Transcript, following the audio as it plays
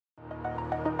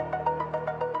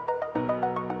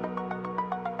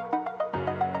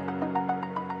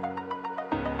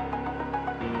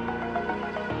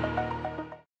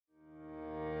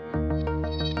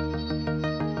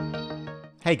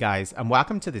Hey guys, and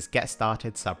welcome to this Get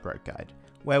Started Sub-Rogue guide,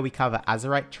 where we cover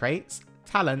Azerite traits,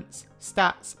 talents,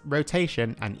 stats,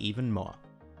 rotation, and even more.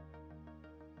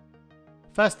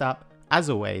 First up, as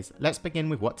always, let's begin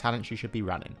with what talents you should be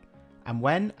running, and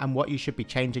when and what you should be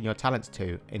changing your talents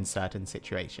to in certain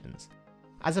situations.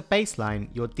 As a baseline,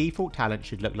 your default talent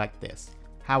should look like this.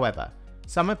 However,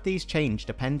 some of these change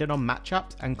depending on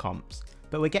matchups and comps,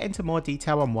 but we'll get into more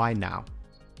detail on why now.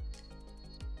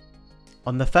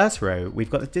 On the first row,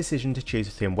 we've got the decision to choose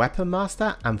between Weapon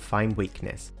Master and Find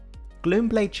Weakness.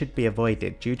 Gloomblade should be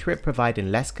avoided due to it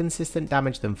providing less consistent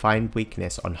damage than Find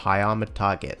Weakness on high armoured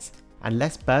targets, and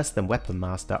less burst than Weapon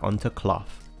Master onto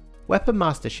Cloth. Weapon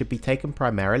Master should be taken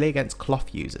primarily against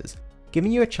Cloth users,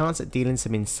 giving you a chance at dealing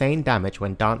some insane damage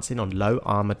when dancing on low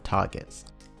armoured targets.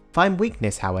 Find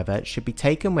Weakness, however, should be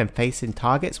taken when facing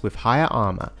targets with higher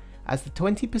armour, as the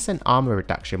 20% armour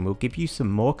reduction will give you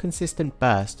some more consistent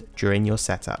burst during your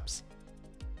setups.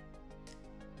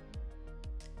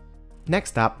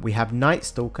 Next up, we have Night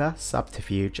Stalker,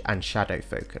 Subterfuge and Shadow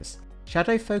Focus.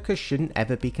 Shadow Focus shouldn't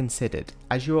ever be considered,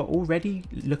 as you are already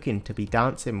looking to be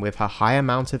dancing with a high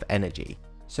amount of energy,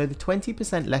 so the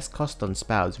 20% less cost on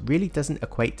spells really doesn't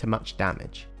equate to much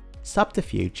damage.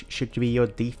 Subterfuge should be your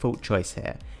default choice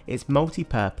here. It's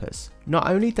multi-purpose. Not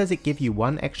only does it give you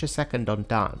 1 extra second on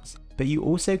dance, but you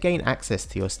also gain access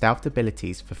to your stealth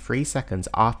abilities for 3 seconds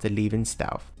after leaving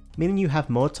stealth, meaning you have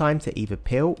more time to either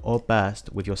peel or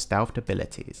burst with your stealth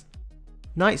abilities.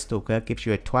 Night Stalker gives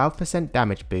you a 12%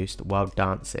 damage boost while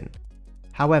dancing.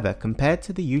 However, compared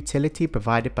to the utility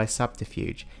provided by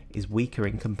Subterfuge, is weaker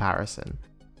in comparison.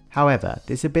 However,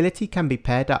 this ability can be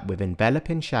paired up with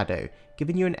Enveloping Shadow,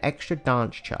 giving you an extra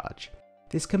dance charge.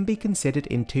 This can be considered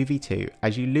in 2v2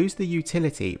 as you lose the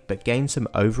utility but gain some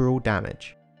overall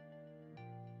damage.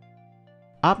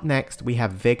 Up next we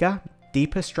have Vigor,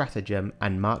 Deeper Stratagem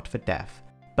and Marked for Death.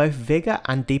 Both Vigor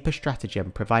and Deeper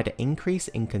Stratagem provide an increase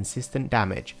in consistent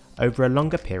damage over a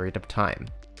longer period of time.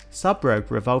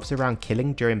 Sub-Rogue revolves around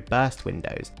killing during burst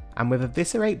windows, and with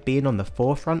Eviscerate being on the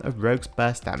forefront of Rogue's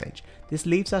burst damage, this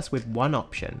leaves us with one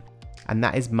option, and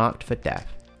that is Marked for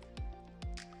Death.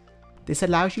 This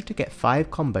allows you to get 5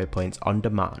 combo points on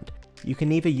demand. You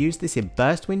can either use this in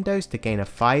burst windows to gain a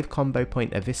 5 combo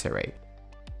point Eviscerate,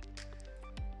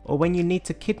 or when you need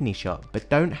to kidney shot but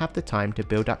don't have the time to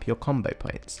build up your combo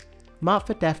points. Marked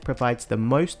for Death provides the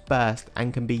most burst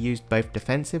and can be used both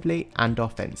defensively and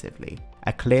offensively,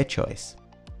 a clear choice.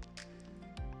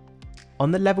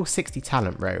 On the level 60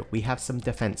 talent row, we have some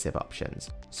defensive options: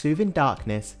 Soothing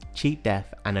Darkness, Cheat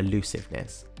Death and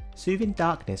Elusiveness. Soothing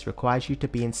Darkness requires you to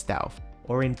be in stealth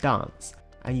or in dance,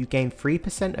 and you gain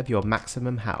 3% of your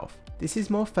maximum health. This is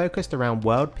more focused around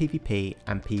world PvP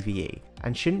and PvE,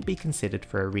 and shouldn't be considered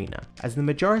for arena, as the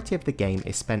majority of the game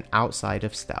is spent outside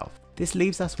of stealth. This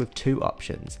leaves us with 2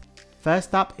 options.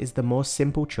 First up is the more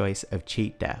simple choice of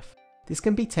Cheat Death. This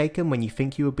can be taken when you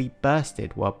think you will be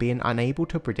bursted while being unable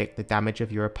to predict the damage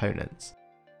of your opponents.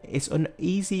 It's an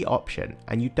easy option,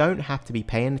 and you don't have to be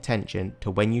paying attention to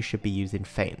when you should be using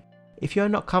Feint. If you are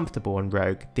not comfortable on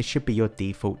Rogue, this should be your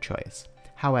default choice.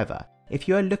 However, if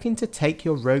you are looking to take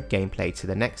your Rogue gameplay to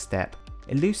the next step,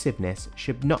 Elusiveness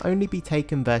should not only be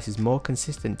taken versus more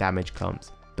consistent damage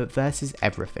comps, but versus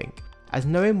everything, as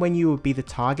knowing when you will be the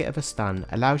target of a stun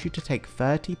allows you to take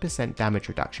 30% damage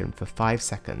reduction for 5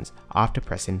 seconds after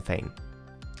pressing Feint.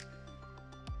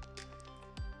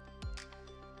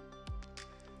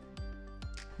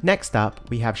 Next up,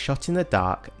 we have Shot in the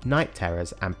Dark, Night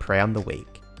Terrors and Prey on the Weak.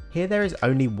 Here there is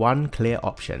only one clear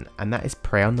option, and that is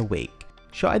Prey on the Weak.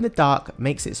 Shot in the Dark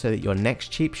makes it so that your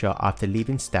next cheap shot after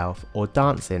leaving stealth or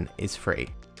dancing is free.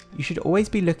 You should always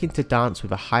be looking to dance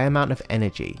with a high amount of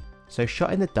energy, so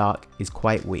Shot in the Dark is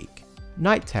quite weak.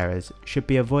 Night Terrors should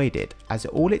be avoided, as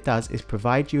all it does is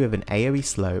provide you with an AoE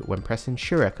slow when pressing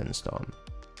Shuriken Storm.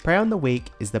 Prey on the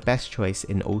Weak is the best choice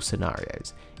in all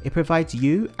scenarios. It provides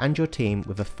you and your team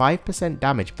with a 5%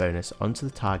 damage bonus onto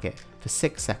the target for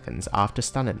 6 seconds after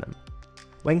stunning them.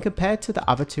 When compared to the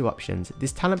other 2 options,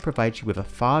 this talent provides you with a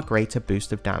far greater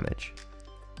boost of damage.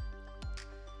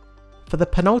 For the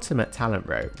penultimate talent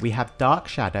row, we have Dark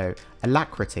Shadow,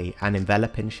 Alacrity and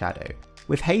Enveloping Shadow,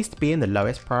 with Haste being the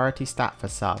lowest priority stat for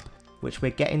sub, which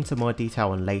we'll get into more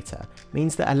detail on later,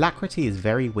 means that Alacrity is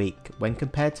very weak when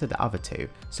compared to the other 2,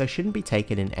 so shouldn't be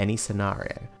taken in any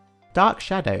scenario. Dark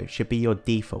Shadow should be your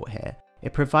default here.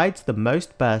 It provides the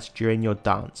most burst during your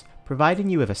dance, providing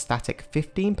you with a static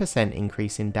 15%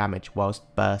 increase in damage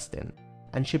whilst bursting,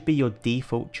 and should be your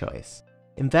default choice.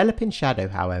 Enveloping Shadow,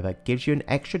 however, gives you an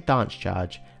extra dance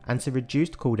charge and a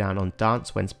reduced cooldown on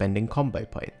dance when spending combo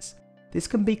points. This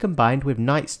can be combined with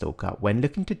Night Stalker when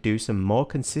looking to do some more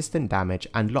consistent damage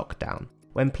and lockdown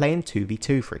when playing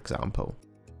 2v2 for example.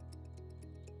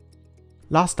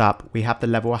 Last up, we have the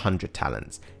level 100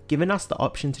 talents, giving us the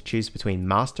option to choose between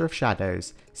Master of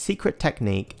Shadows, Secret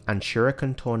Technique and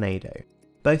Shuriken Tornado.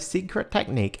 Both Secret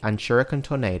Technique and Shuriken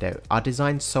Tornado are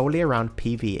designed solely around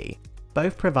PvE,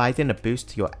 both providing a boost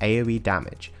to your AoE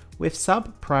damage. With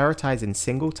Sub prioritizing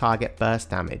single target burst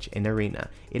damage in Arena,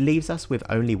 it leaves us with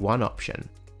only one option,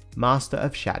 Master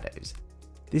of Shadows.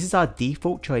 This is our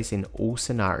default choice in all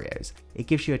scenarios. It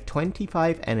gives you a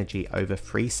 25 energy over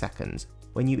 3 seconds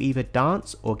when you either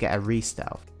dance or get a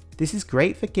re-stealth. This is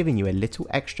great for giving you a little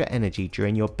extra energy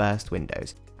during your burst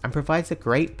windows and provides a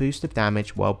great boost of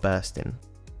damage while bursting.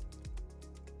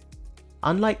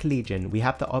 Unlike Legion, we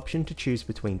have the option to choose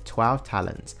between 12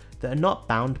 talents that are not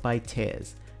bound by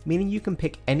tiers, meaning you can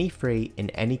pick any 3 in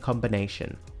any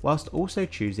combination, whilst also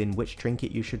choosing which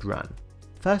trinket you should run.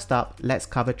 First up, let's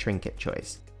cover trinket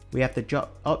choice. We have the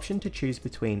option to choose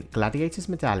between Gladiator's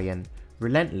Medallion,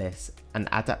 Relentless and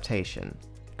Adaptation.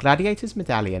 Gladiator's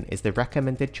Medallion is the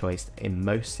recommended choice in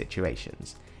most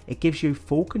situations. It gives you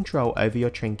full control over your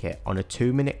trinket on a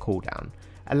 2-minute cooldown,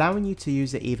 allowing you to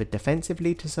use it either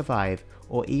defensively to survive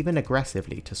or even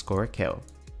aggressively to score a kill.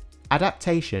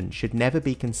 Adaptation should never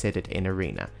be considered in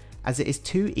Arena, as it is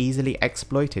too easily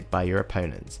exploited by your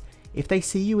opponents. If they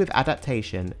see you with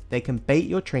Adaptation, they can bait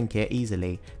your trinket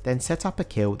easily, then set up a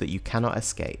kill that you cannot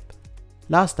escape.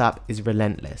 Last up is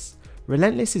Relentless.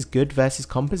 Relentless is good versus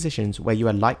compositions where you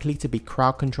are likely to be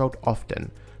crowd controlled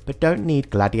often, but don't need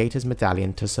Gladiator's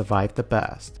Medallion to survive the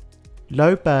burst.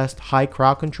 Low burst, high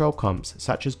crowd control comps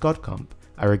such as God Comp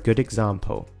are a good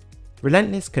example.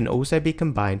 Relentless can also be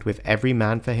combined with Every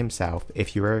Man for Himself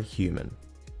if you are a human.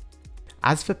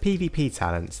 As for PvP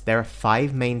talents, there are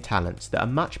 5 main talents that are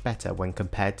much better when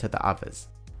compared to the others.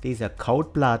 These are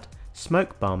Cold Blood,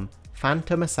 Smoke Bomb,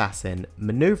 Phantom Assassin,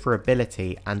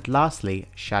 Maneuverability and lastly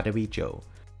Shadowy Jewel.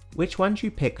 Which ones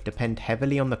you pick depend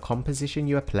heavily on the composition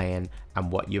you are playing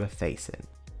and what you are facing.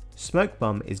 Smoke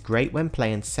Bomb is great when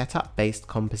playing setup based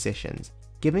compositions,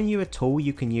 giving you a tool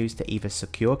you can use to either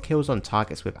secure kills on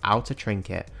targets without a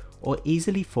trinket or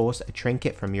easily force a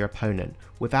trinket from your opponent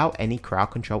without any crowd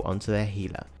control onto their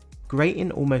healer. Great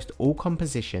in almost all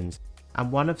compositions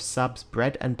and one of Sub's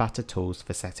bread and butter tools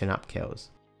for setting up kills.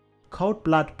 Cold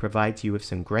Blood provides you with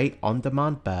some great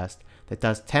on-demand burst that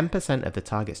does 10% of the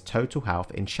target's total health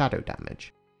in shadow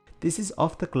damage. This is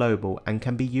off the global and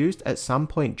can be used at some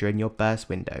point during your burst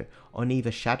window on either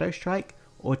Shadow Strike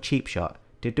or Cheap Shot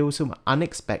to deal some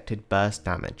unexpected burst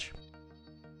damage.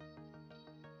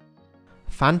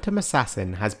 Phantom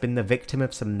Assassin has been the victim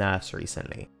of some nerfs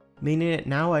recently, meaning it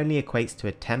now only equates to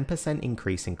a 10%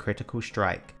 increase in critical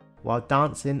strike while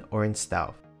dancing or in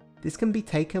stealth. This can be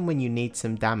taken when you need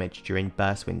some damage during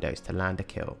burst windows to land a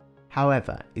kill,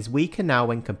 however is weaker now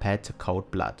when compared to Cold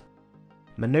Blood.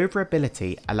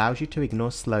 Maneuverability allows you to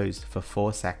ignore slows for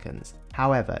 4 seconds,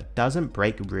 however doesn't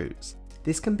break roots.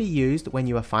 This can be used when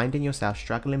you are finding yourself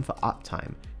struggling for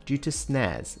uptime due to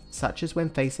snares, such as when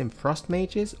facing frost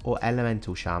mages or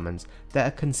elemental shamans that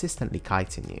are consistently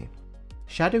kiting you.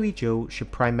 Shadowy Jewel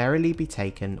should primarily be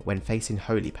taken when facing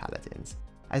holy paladins,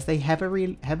 as they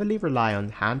heavily rely on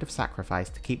Hand of Sacrifice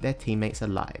to keep their teammates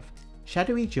alive.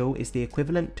 Shadowy Jewel is the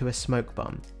equivalent to a smoke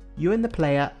bomb. You and the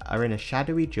player are in a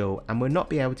Shadowy Jewel and will not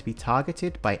be able to be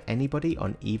targeted by anybody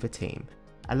on either team,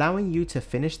 allowing you to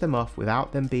finish them off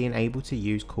without them being able to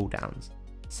use cooldowns.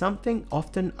 Something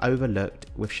often overlooked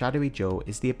with Shadowy Jewel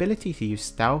is the ability to use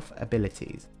stealth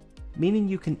abilities, meaning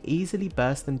you can easily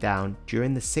burst them down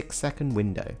during the 6-second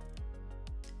window.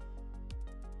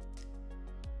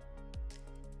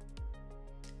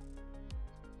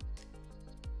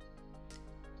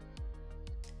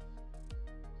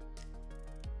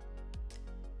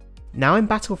 Now in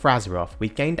Battle for Azeroth,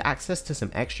 we've gained access to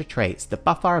some extra traits that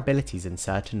buff our abilities in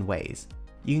certain ways.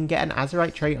 You can get an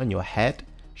Azerite trait on your head,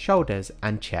 shoulders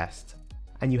and chest,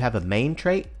 and you have a main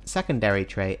trait, secondary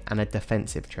trait and a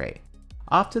defensive trait.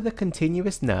 After the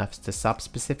continuous nerfs to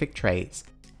sub-specific traits,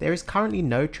 there is currently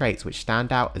no traits which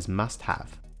stand out as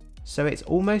must-have, so it's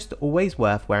almost always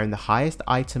worth wearing the highest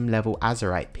item level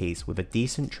Azerite piece with a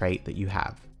decent trait that you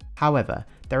have. However,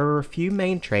 there are a few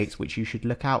main traits which you should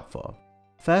look out for.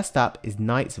 First up is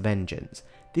Knight's Vengeance.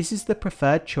 This is the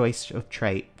preferred choice of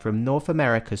trait from North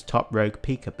America's top rogue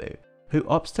Peekaboo, who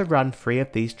opts to run 3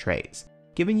 of these traits,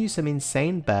 giving you some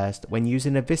insane burst when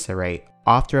using Eviscerate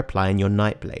after applying your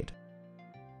Nightblade.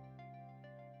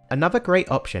 Another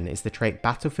great option is the trait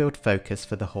Battlefield Focus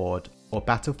for the Horde or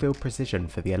Battlefield Precision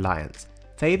for the Alliance.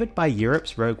 Favoured by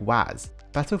Europe's rogue Waz,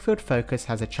 Battlefield Focus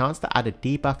has a chance to add a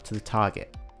debuff to the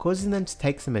target, causing them to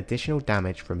take some additional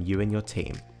damage from you and your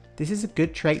team. This is a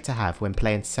good trait to have when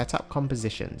playing setup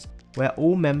compositions, where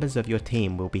all members of your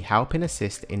team will be help and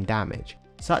assist in damage,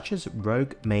 such as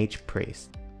Rogue Mage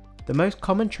Priest. The most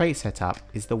common trait setup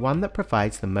is the one that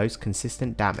provides the most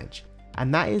consistent damage,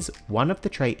 and that is one of the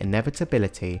trait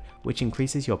Inevitability, which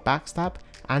increases your backstab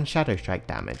and shadow strike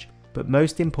damage, but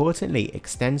most importantly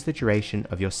extends the duration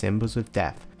of your symbols of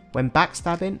death when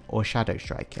backstabbing or shadow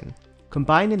striking.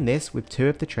 Combining this with 2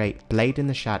 of the trait Blade in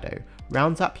the Shadow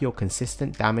rounds up your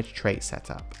consistent damage trait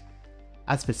setup.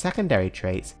 As for secondary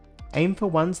traits, aim for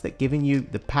ones that giving you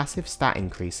the passive stat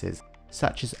increases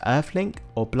such as Earthlink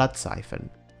or Blood Siphon,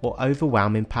 or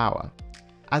Overwhelming Power,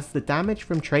 as the damage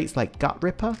from traits like Gut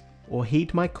Ripper or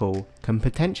Heed My Call can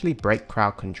potentially break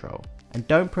crowd control and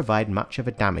don't provide much of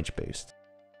a damage boost.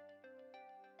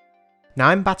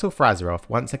 Now in Battle for Azeroth,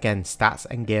 once again stats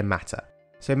and gear matter,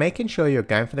 so making sure you're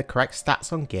going for the correct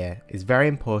stats on gear is very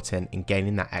important in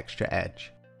gaining that extra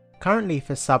edge. Currently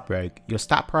for Sub-Rogue, your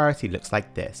stat priority looks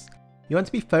like this. You want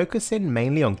to be focusing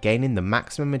mainly on gaining the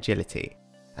maximum agility,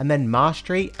 and then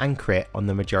mastery and crit on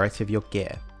the majority of your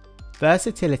gear.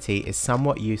 Versatility is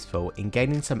somewhat useful in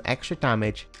gaining some extra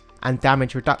damage and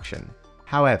damage reduction,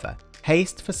 however,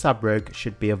 haste for Sub-Rogue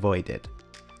should be avoided.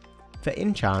 For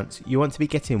enchants, you want to be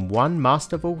getting 1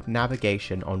 Masterful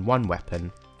Navigation on one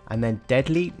weapon, and then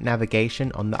Deadly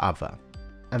Navigation on the other.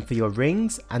 And for your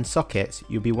rings and sockets,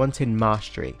 you'll be wanting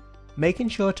Mastery, making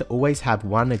sure to always have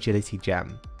 1 Agility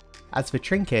gem. As for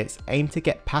trinkets, aim to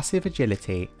get passive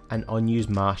Agility and on-use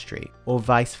Mastery, or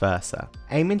vice versa,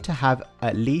 aiming to have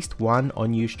at least 1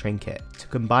 on-use trinket to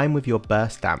combine with your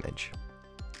burst damage.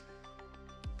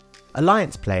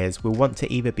 Alliance players will want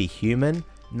to either be Human,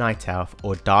 Night Elf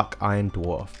or Dark Iron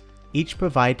Dwarf, each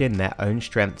providing their own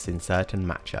strengths in certain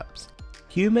matchups.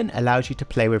 Human allows you to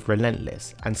play with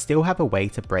Relentless and still have a way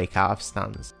to break out of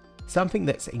stuns, something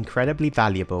that's incredibly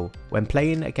valuable when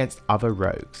playing against other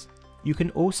rogues. You can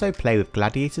also play with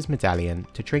Gladiator's Medallion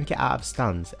to trinket out of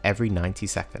stuns every 90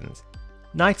 seconds.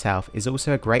 Night Elf is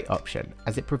also a great option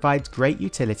as it provides great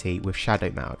utility with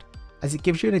Shadow Meld, as it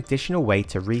gives you an additional way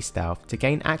to re-stealth to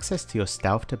gain access to your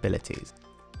stealthed abilities.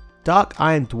 Dark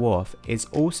Iron Dwarf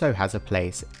also has a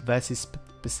place versus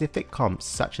specific comps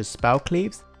such as Spell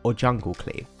Cleaves or Jungle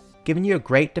Cleave, giving you a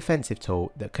great defensive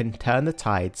tool that can turn the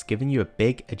tides, giving you a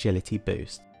big agility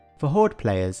boost. For Horde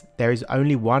players, there is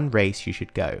only one race you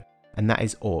should go, and that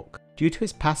is Orc, due to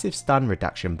its passive stun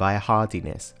reduction via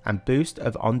hardiness and boost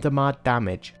of on-demand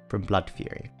damage from Blood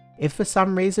Fury. If for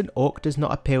some reason Orc does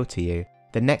not appeal to you,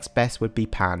 the next best would be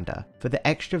Panda, for the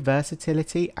extra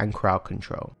versatility and crowd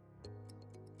control.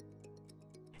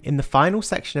 In the final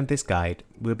section of this guide,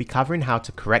 we'll be covering how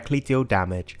to correctly deal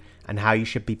damage and how you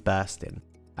should be bursting,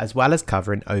 as well as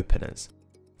covering openers.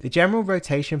 The general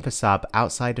rotation for sub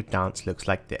outside of dance looks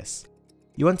like this.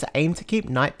 You want to aim to keep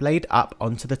Nightblade up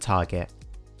onto the target,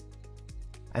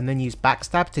 and then use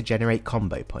backstab to generate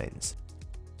combo points.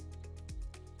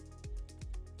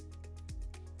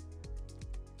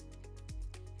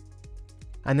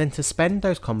 And then to spend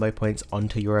those combo points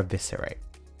onto your Eviscerate.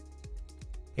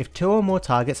 If 2 or more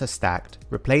targets are stacked,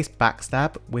 replace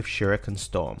backstab with Shuriken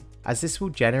Storm, as this will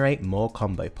generate more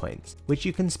combo points, which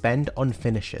you can spend on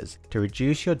finishers to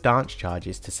reduce your dance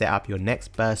charges to set up your next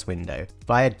burst window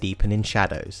via Deepening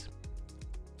Shadows.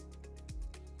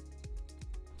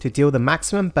 To deal the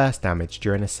maximum burst damage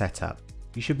during a setup,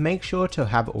 you should make sure to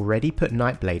have already put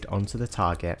Nightblade onto the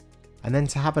target, and then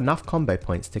to have enough combo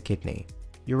points to Kidney.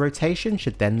 Your rotation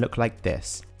should then look like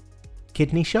this: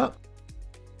 Kidney Shot,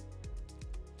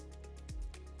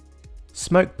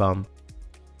 Smoke Bomb,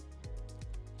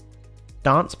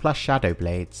 Dance plus Shadow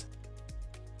Blades,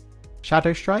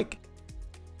 Shadow Strike,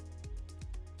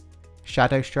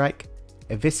 Shadow Strike,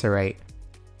 Eviscerate,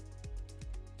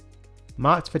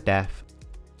 Marked for Death,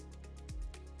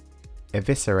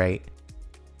 Eviscerate,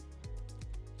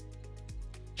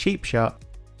 Cheap Shot,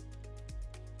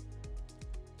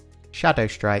 Shadow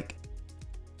Strike,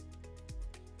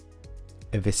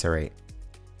 Eviscerate.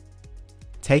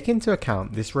 Take into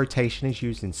account this rotation is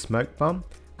used in Smoke Bomb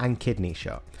and Kidney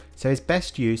Shot, so it's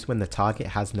best used when the target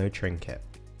has no trinket.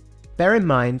 Bear in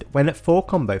mind, when at 4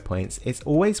 combo points, it's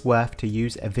always worth to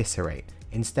use Eviscerate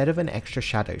instead of an extra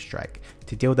Shadow Strike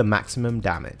to deal the maximum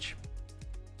damage.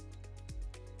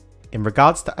 In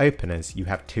regards to openers, you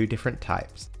have 2 different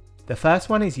types. The first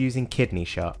one is using Kidney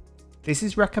Shot. This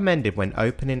is recommended when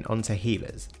opening onto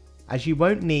healers, as you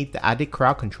won't need the added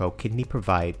crowd control Kidney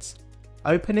provides.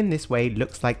 Opening this way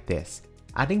looks like this,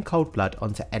 adding Cold Blood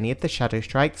onto any of the Shadow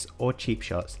Strikes or Cheap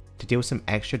Shots to deal some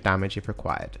extra damage if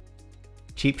required.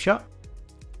 Cheap Shot,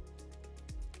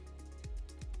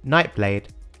 Nightblade,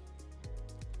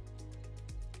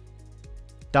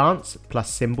 Dance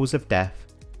plus Symbols of Death,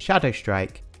 Shadow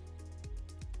Strike,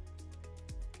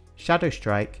 Shadow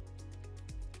Strike,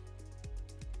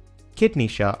 Kidney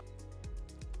Shot,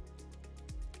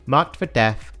 Marked for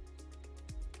Death,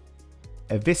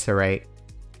 Eviscerate,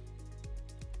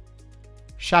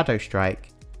 Shadow Strike,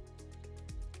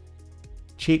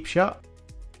 Cheap Shot,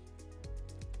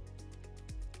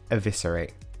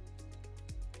 Eviscerate.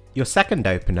 Your second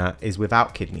opener is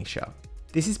without Kidney Shot.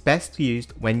 This is best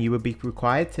used when you would be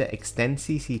required to extend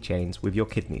CC chains with your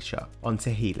Kidney Shot onto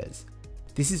healers.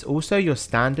 This is also your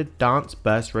standard Dance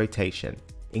Burst rotation,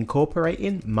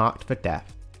 incorporating Marked for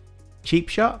Death. Cheap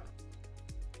Shot,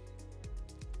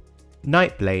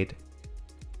 Nightblade,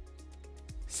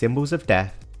 Symbols of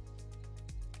Death,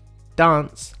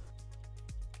 Dance,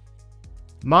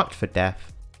 Marked for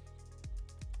Death,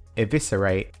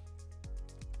 Eviscerate,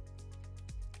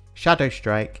 Shadow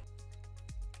Strike,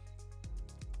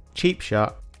 Cheap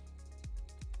Shot,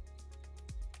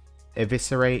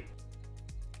 Eviscerate,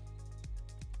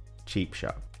 Cheap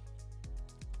Shot.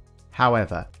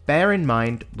 However, bear in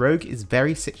mind Rogue is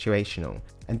very situational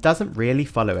and doesn't really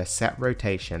follow a set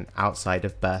rotation outside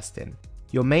of bursting.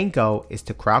 Your main goal is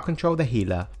to crowd control the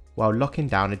healer while locking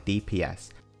down a DPS,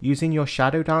 using your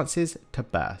shadow dances to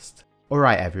burst.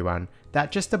 Alright everyone,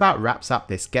 that just about wraps up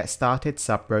this Get Started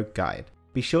Sub Rogue guide.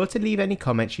 Be sure to leave any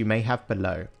comments you may have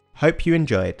below. Hope you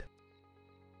enjoyed.